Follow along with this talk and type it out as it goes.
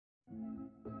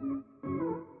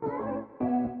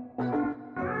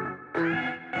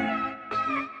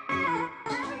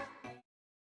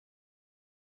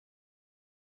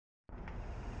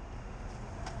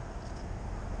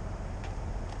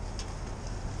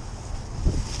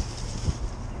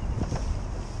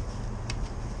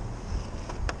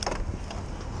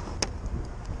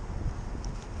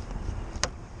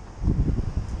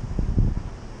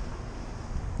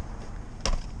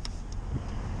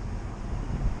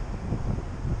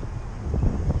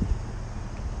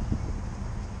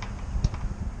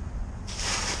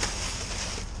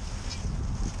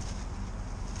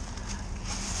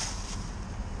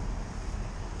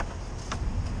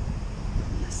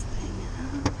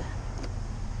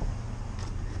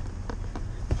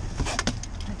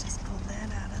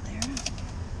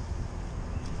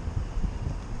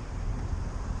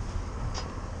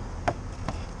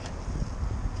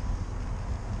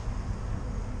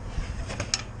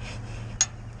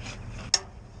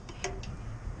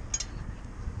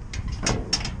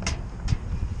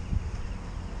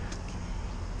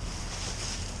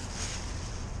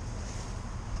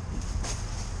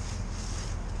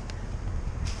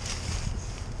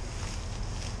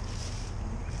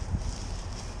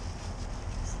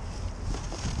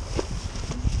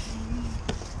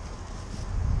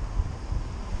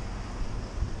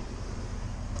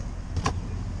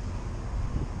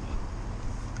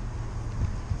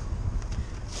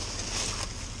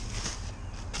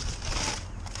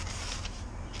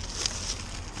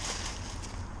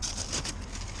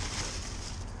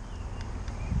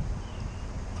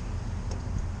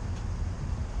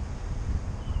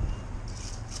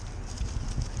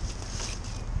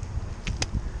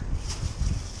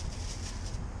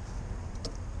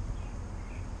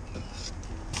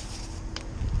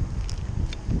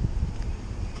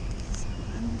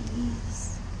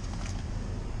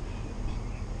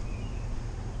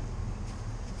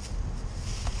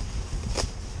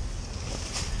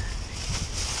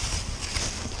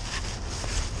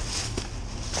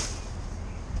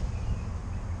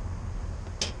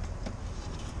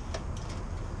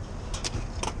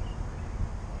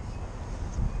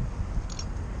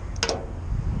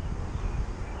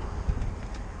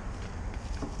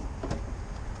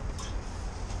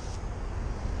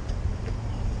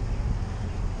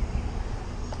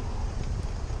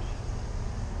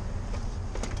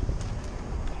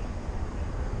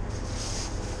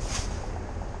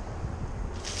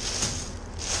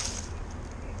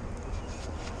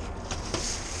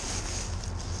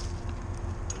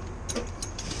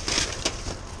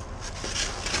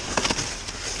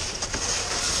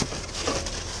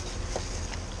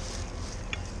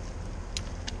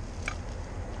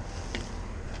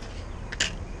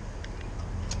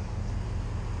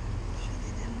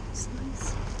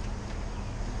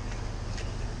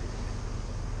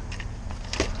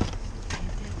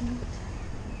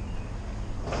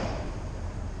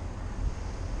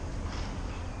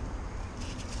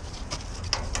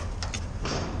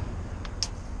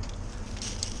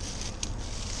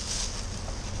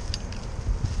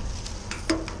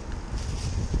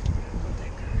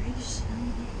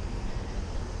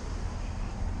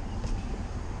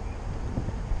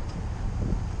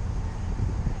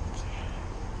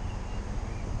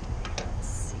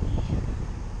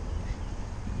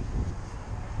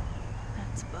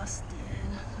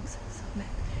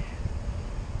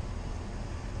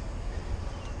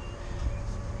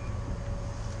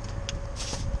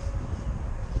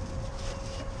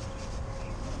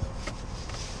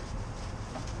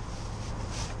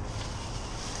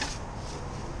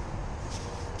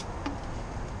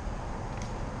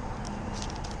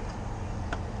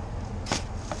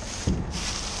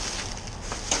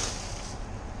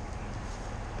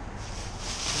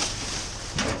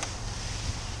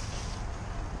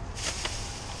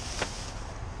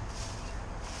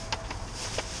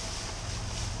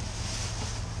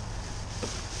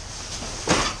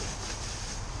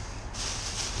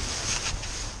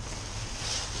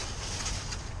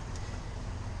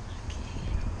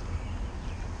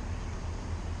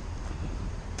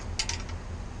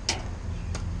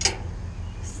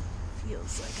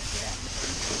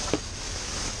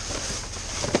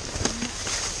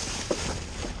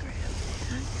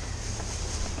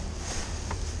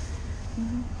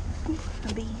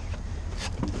A bee.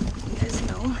 You guys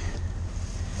know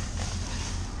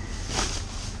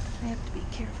I have to be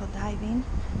careful diving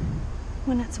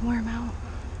when it's warm out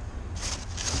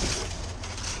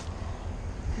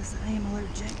because I am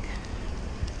allergic.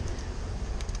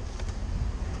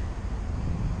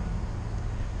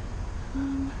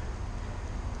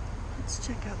 Let's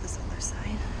check out this other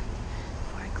side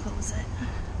before I close it.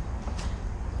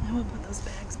 I will put the those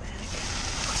bags back.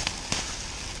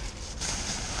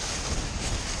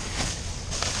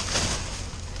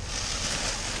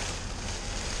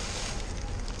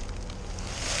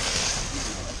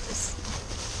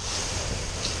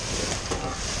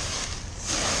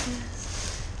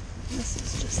 This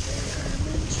is just their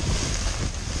garbage.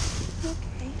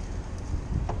 Okay.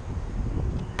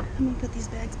 I'm gonna put these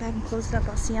bags back and close it up.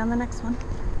 I'll see you on the next one.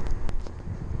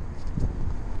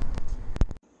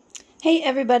 Hey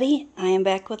everybody, I am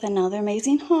back with another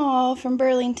amazing haul from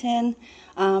Burlington.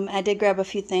 I did grab a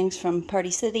few things from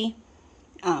Party City,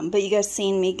 but you guys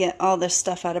seen me get all this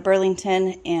stuff out of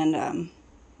Burlington, and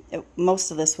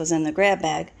most of this was in the grab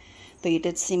bag, but you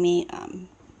did see me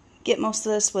get most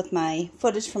of this with my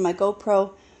footage from my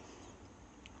GoPro.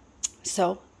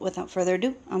 So without further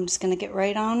ado, I'm just going to get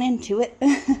right on into it.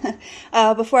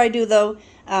 Before I do though,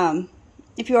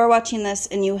 if you are watching this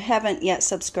and you haven't yet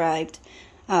subscribed,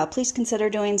 please consider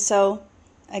doing so.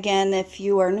 Again, if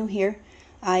you are new here,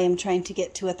 I am trying to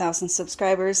get to 1,000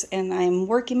 subscribers, and I'm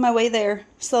working my way there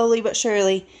slowly but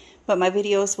surely. But my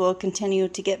videos will continue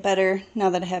to get better now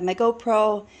that I have my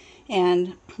GoPro,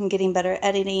 and I'm getting better at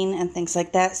editing and things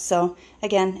like that. So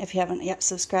again, if you haven't yet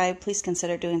subscribed, please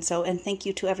consider doing so. And thank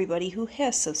you to everybody who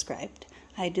has subscribed.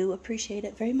 I do appreciate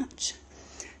it very much.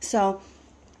 So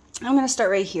I'm going to start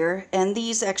right here. And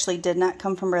these actually did not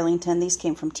come from Burlington. These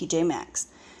came from TJ Maxx.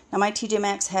 Now my TJ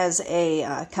Maxx has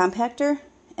a compactor,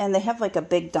 and they have like a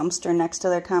big dumpster next to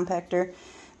their compactor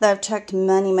that I've checked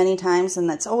many, many times, and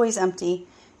that's always empty.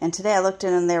 And today I looked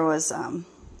in and there was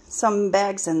some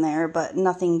bags in there, but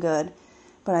nothing good.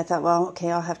 But I thought, well, okay,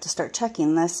 I'll have to start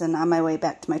checking this. And on my way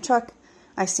back to my truck,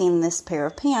 I seen this pair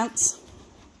of pants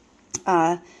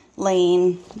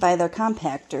laying by their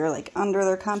compactor, like under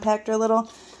their compactor a little.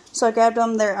 So I grabbed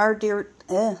them. They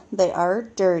are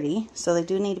dirty, so they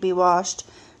do need to be washed.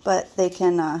 But they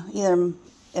can either,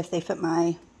 if they fit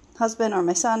my husband or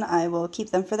my son, I will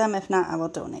keep them for them. If not, I will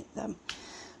donate them.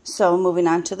 So moving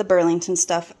on to the Burlington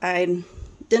stuff. I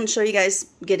didn't show you guys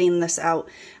getting this out.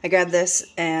 I grabbed this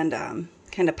and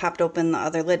kind of popped open the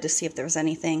other lid to see if there was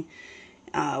anything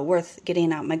worth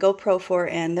getting out my GoPro for,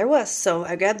 and there was. So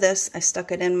I grabbed this. I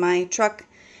stuck it in my truck.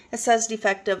 It says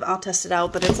defective. I'll test it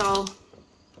out, but it's all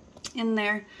in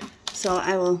there. So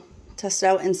I will test it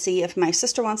out and see if my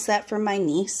sister wants that for my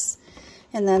niece.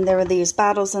 And then there were these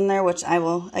bottles in there, which I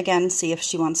will again see if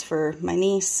she wants for my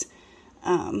niece.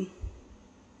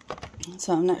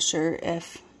 So I'm not sure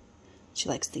if she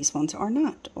likes these ones or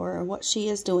not, or what she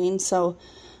is doing. So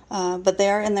but they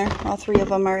are in there. All three of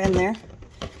them are in there.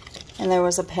 And there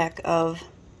was a pack of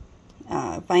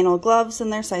vinyl gloves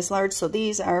in there, size large. So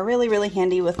these are really, really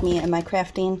handy with me and my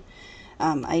crafting.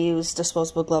 I use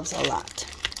disposable gloves a lot.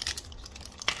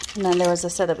 And then there was a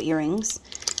set of earrings.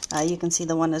 You can see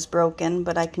the one is broken,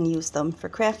 but I can use them for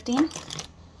crafting.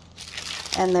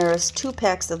 And there's 2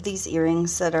 packs of these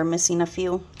earrings that are missing a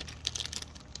few.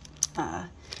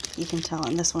 You can tell,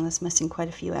 and this one is missing quite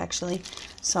a few actually.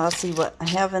 So I'll see what I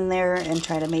have in there and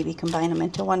try to maybe combine them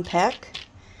into 1 pack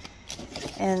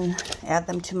and add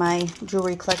them to my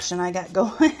jewelry collection I got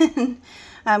going.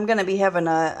 I'm going to be having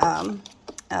a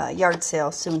yard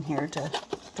sale soon here to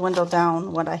dwindle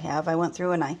down what I have. I went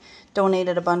through and I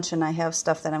donated a bunch, and I have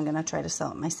stuff that I'm going to try to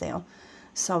sell at my sale.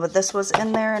 So, but this was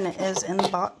in there, and it is in the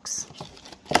box.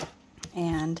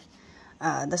 And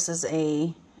this is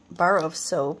a bar of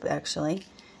soap, actually,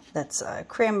 that's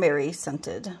cranberry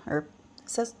scented, or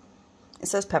it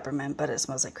says peppermint, but it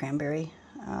smells like cranberry.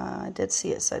 I did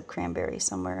see it said cranberry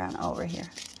somewhere on over here.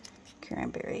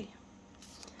 Cranberry.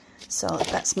 So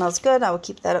that smells good. I will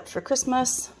keep that up for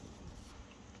Christmas.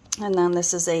 And then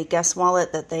this is a guest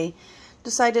wallet that they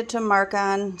decided to mark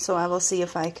on, so I will see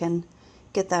if I can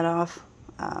get that off,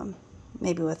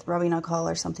 maybe with rubbing alcohol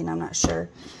or something. I'm not sure.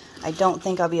 I don't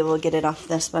think I'll be able to get it off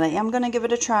this, but I am going to give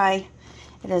it a try.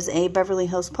 It is a Beverly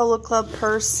Hills Polo Club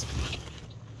purse.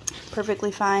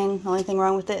 Perfectly fine. The only thing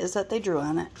wrong with it is that they drew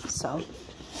on it, so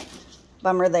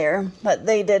bummer there. But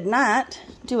they did not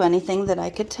do anything that I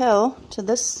could tell to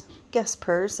this guest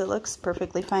purse. It looks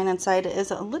perfectly fine inside. It is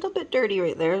a little bit dirty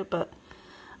right there, but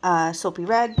soapy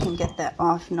rag can get that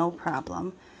off no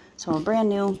problem. So a brand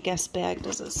new guest bag.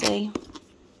 Does it say?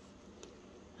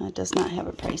 It does not have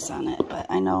a price on it, but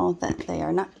I know that they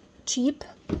are not cheap.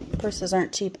 Purses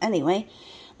aren't cheap anyway,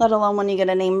 let alone when you get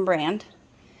a name brand.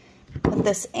 But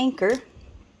this anchor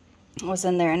was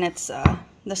in there, and it's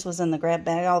this was in the grab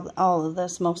bag. All of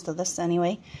this, most of this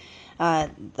anyway.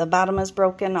 The bottom is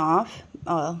broken off.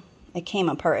 It came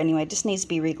apart anyway. It just needs to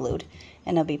be re-glued,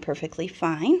 and it'll be perfectly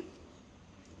fine.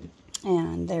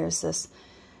 And there's this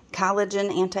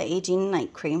collagen anti-aging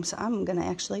night cream, so I'm going to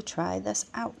actually try this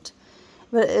out.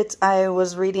 But I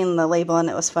was reading the label and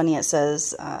it was funny. It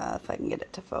says, if I can get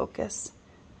it to focus,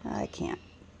 I can't.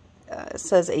 It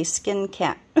says a skin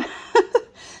cat.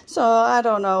 So I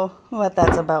don't know what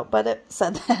that's about, but it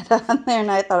said that on there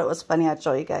and I thought it was funny. I'd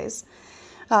show you guys.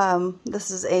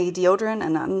 This is a deodorant,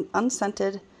 an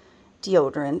unscented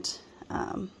deodorant.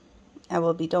 I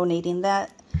will be donating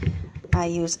that. I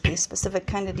use a specific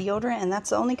kind of deodorant and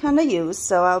that's the only kind I use,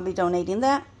 so I'll be donating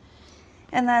that.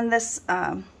 And then this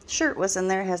shirt was in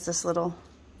there. It has this little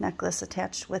necklace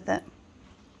attached with it.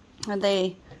 And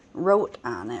they wrote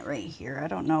on it right here. I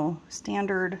don't know,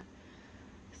 standard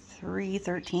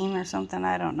 313 or something.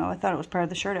 I don't know. I thought it was part of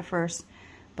the shirt at first,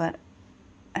 but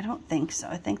I don't think so.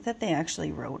 I think that they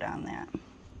actually wrote on that.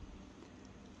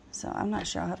 So I'm not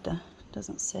sure. I'll have to,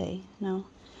 doesn't say, no.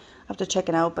 I'll have to check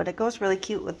it out, but it goes really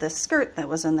cute with this skirt that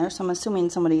was in there. So I'm assuming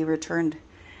somebody returned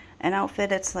an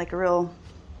outfit. It's like a real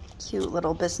cute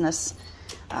little business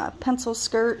pencil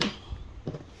skirt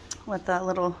with a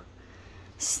little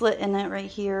slit in it right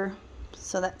here.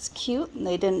 So that's cute. And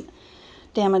they didn't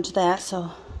damage that,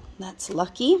 so that's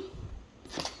lucky.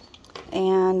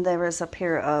 And there was a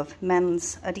pair of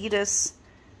men's Adidas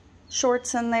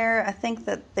shorts in there. I think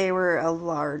that they were a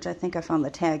large. I think I found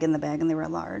the tag in the bag and they were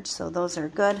large, so those are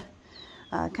good.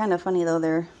 Kind of funny though,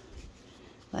 they're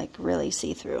like really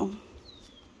see-through.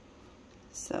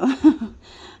 So,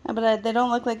 but they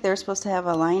don't look like they're supposed to have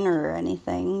a liner or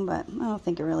anything, but I don't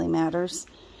think it really matters.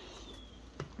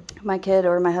 My kid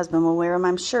or my husband will wear them,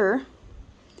 I'm sure.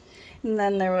 And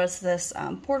then there was this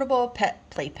portable pet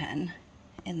playpen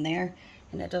in there.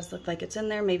 And it does look like it's in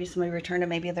there. Maybe somebody returned it.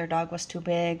 Maybe their dog was too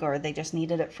big or they just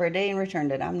needed it for a day and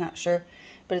returned it. I'm not sure.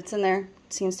 But it's in there.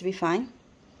 It seems to be fine.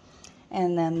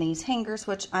 And then these hangers,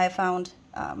 which I found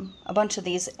a bunch of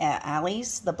these at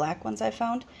Allie's. The black ones I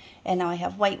found. And now I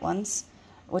have white ones,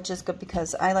 which is good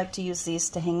because I like to use these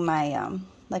to hang my,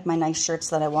 like my nice shirts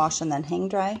that I wash and then hang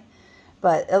dry.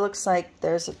 But it looks like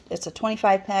it's a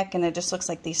 25 pack and it just looks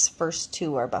like these first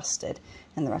two are busted.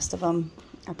 And the rest of them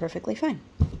are perfectly fine.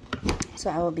 So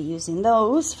I will be using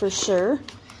those for sure.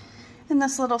 And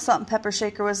this little salt and pepper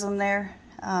shaker was in there.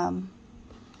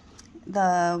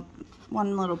 The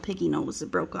one little piggy nose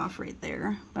that broke off right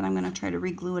there. But I'm going to try to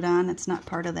re-glue it on. It's not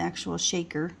part of the actual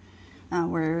shaker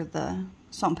where the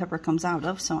salt and pepper comes out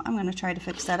of. So I'm going to try to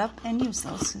fix that up and use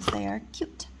those because they are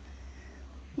cute.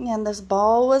 And this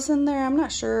ball was in there. I'm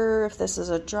not sure if this is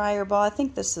a dryer ball. I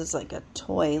think this is like a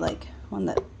toy, like one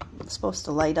that's supposed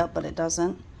to light up, but it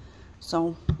doesn't.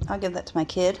 So I'll give that to my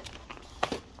kid.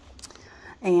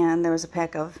 And there was a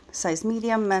pack of size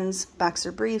medium men's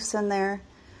boxer briefs in there.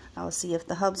 I'll see if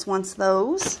the hubs wants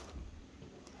those.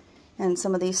 And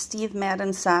some of these Steve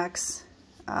Madden socks.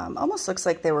 Almost looks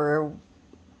like they were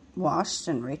washed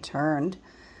and returned.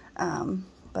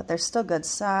 But they're still good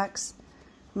socks.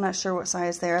 I'm not sure what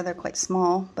size they are. They're quite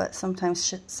small, but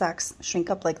sometimes socks shrink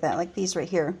up like that, like these right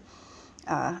here.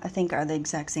 I think are the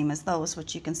exact same as those,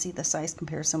 which you can see the size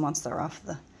comparison once they're off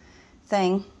the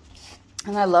thing.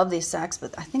 And I love these socks,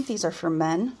 but I think these are for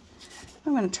men.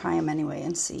 I'm going to try them anyway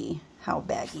and see how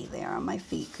baggy they are on my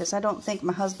feet, because I don't think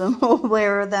my husband will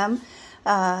wear them.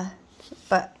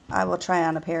 But I will try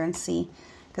on a pair and see,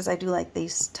 because I do like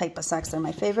these type of socks. They're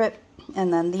my favorite.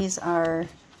 And then these are...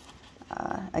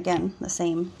 again, the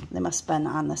same. They must have been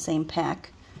on the same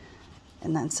pack.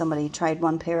 And then somebody tried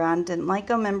one pair on, didn't like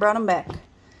them, and brought them back.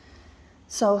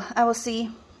 So I will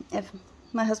see if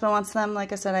my husband wants them.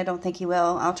 Like I said, I don't think he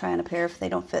will. I'll try on a pair. If they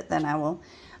don't fit, then I will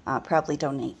probably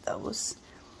donate those.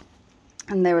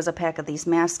 And there was a pack of these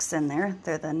masks in there.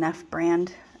 They're the Neff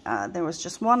brand. There was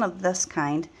just one of this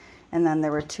kind, and then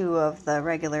there were two of the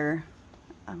regular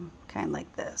kind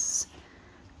like this.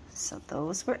 So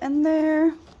those were in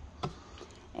there.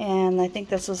 And I think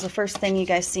this was the first thing you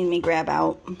guys seen me grab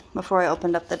out before I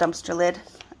opened up the dumpster lid.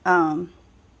 And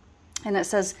it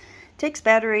says, takes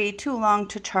battery too long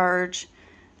to charge.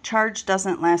 Charge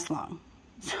doesn't last long.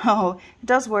 So it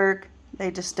does work. They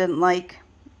just didn't like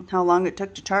how long it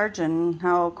took to charge and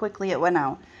how quickly it went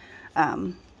out.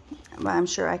 But I'm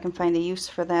sure I can find a use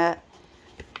for that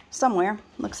somewhere.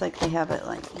 Looks like they have it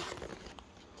like...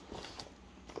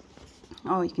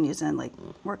 Oh, you can use it like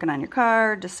working on your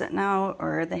car, just sitting out,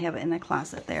 or they have it in a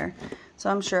closet there.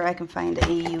 So I'm sure I can find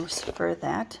a use for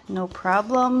that. No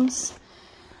problems.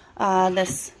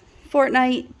 This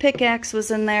Fortnite pickaxe was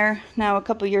in there. Now, a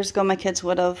couple years ago, my kids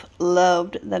would have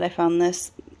loved that I found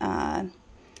this.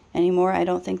 Anymore, I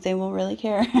don't think they will really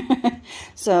care.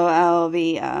 So I'll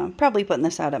be probably putting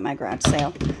this out at my garage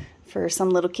sale for some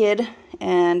little kid.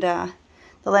 And the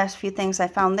last few things I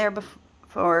found there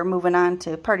before moving on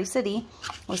to Party City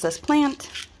was this plant.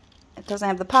 it doesn't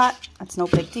have the pot, that's no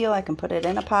big deal. I can put it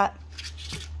in a pot.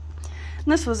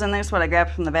 And this was in there, is what I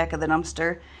grabbed from the back of the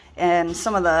dumpster. And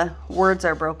some of the words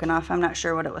are broken off. I'm not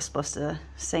sure what it was supposed to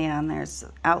say on there. It's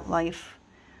out life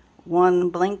one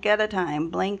blink at a time.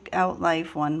 Blink out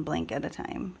life one blink at a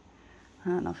time. I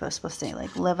don't know if it was supposed to say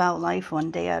like live out life one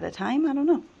day at a time. I don't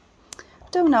know.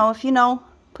 Don't know. If you know,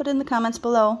 put in the comments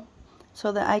below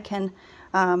so that I can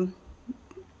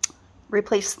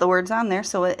replace the words on there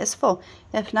so it is full.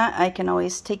 If not, I can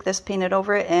always take this, paint it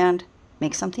over it, and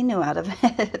make something new out of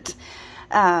it.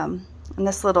 And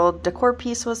this little decor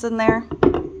piece was in there,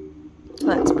 so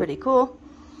that's pretty cool.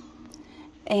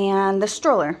 And the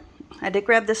stroller. I did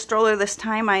grab this stroller this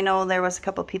time. I know there was a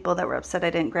couple people that were upset I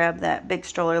didn't grab that big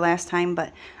stroller last time,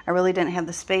 but I really didn't have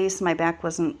the space. My back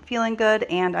wasn't feeling good,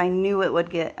 and I knew it would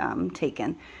get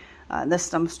taken. This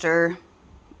dumpster,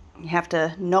 you have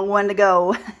to know when to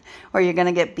go or you're going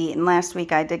to get beat. And last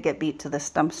week I did get beat to this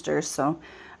dumpster, so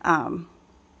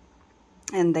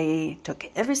and they took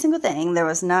every single thing. There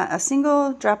was not a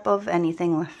single drop of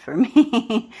anything left for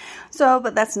me. So,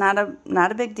 but that's not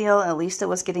a big deal. At least it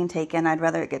was getting taken. I'd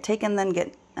rather it get taken than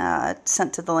get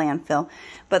sent to the landfill.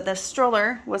 But the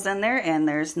stroller was in there, and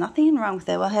there's nothing wrong with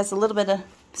it. Well, it has a little bit of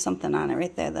something on it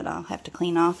right there that I'll have to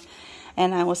clean off.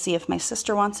 And I will see if my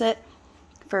sister wants it.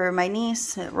 For my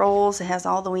niece, it rolls. It has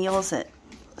all the wheels. It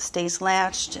stays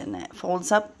latched, and it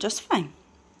folds up just fine.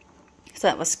 So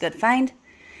that was a good find.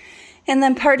 And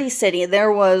then Party City,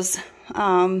 there was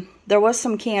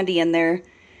some candy in there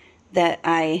that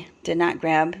I did not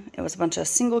grab. It was a bunch of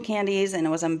single candies, and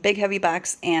it was a big heavy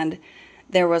box, and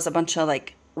there was a bunch of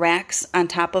like racks on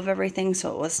top of everything,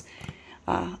 so it was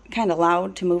kind of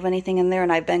loud to move anything in there,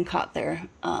 and I've been caught there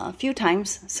a few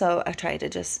times, so I try to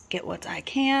just get what I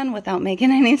can without making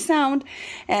any sound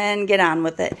and get on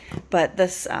with it. But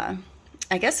this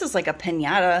I guess it's like a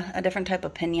piñata, a different type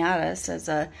of piñata. It says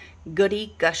a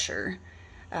goody gusher.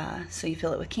 So you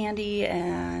fill it with candy,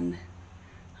 and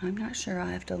I'm not sure. I'll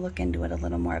have to look into it a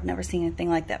little more. I've never seen anything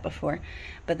like that before.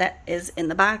 But that is in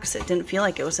the box. It didn't feel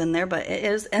like it was in there, but it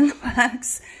is in the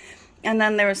box. And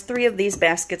then there was 3 of these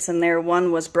baskets in there.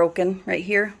 One was broken right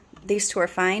here. These 2 are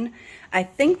fine. I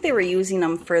think they were using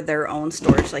them for their own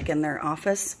storage, like in their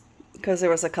office, because there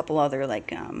was a couple other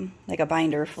like a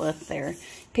binder with their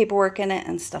paperwork in it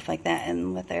and stuff like that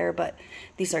in with there. But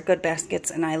these are good baskets,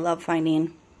 and I love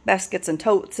finding baskets and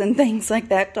totes and things like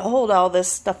that to hold all this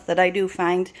stuff that I do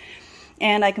find.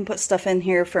 And I can put stuff in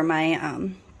here for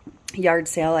my yard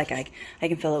sale, like I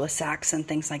can fill it with socks and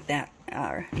things like that,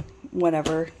 or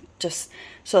whatever, just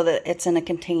so that it's in a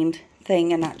contained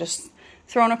thing and not just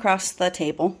thrown across the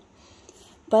table.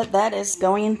 But that is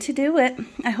going to do it.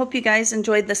 I hope you guys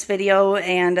enjoyed this video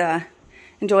and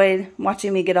enjoyed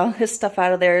watching me get all this stuff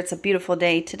out of there. It's a beautiful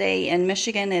day today in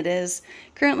Michigan. It is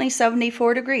currently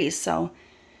 74 degrees, so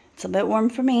it's a bit warm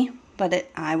for me, but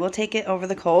I will take it over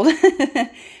the cold.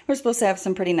 We're supposed to have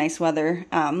some pretty nice weather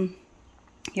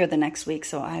here the next week,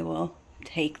 so I will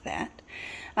take that.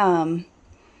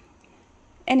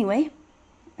 Anyway,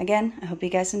 again, I hope you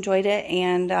guys enjoyed it,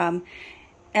 and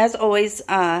as always,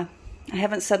 I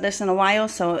haven't said this in a while,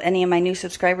 so any of my new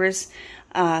subscribers,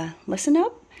 listen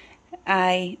up.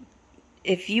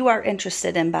 If you are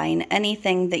interested in buying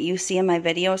anything that you see in my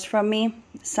videos from me,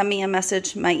 send me a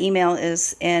message. My email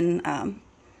is in,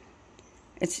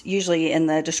 it's usually in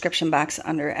the description box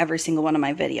under every single one of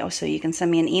my videos. So you can send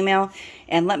me an email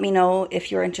and let me know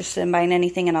if you're interested in buying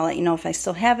anything, and I'll let you know if I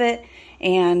still have it,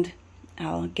 and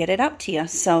I'll get it out to you.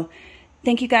 So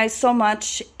thank you guys so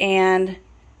much, and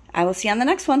I will see you on the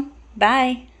next one.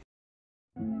 Bye.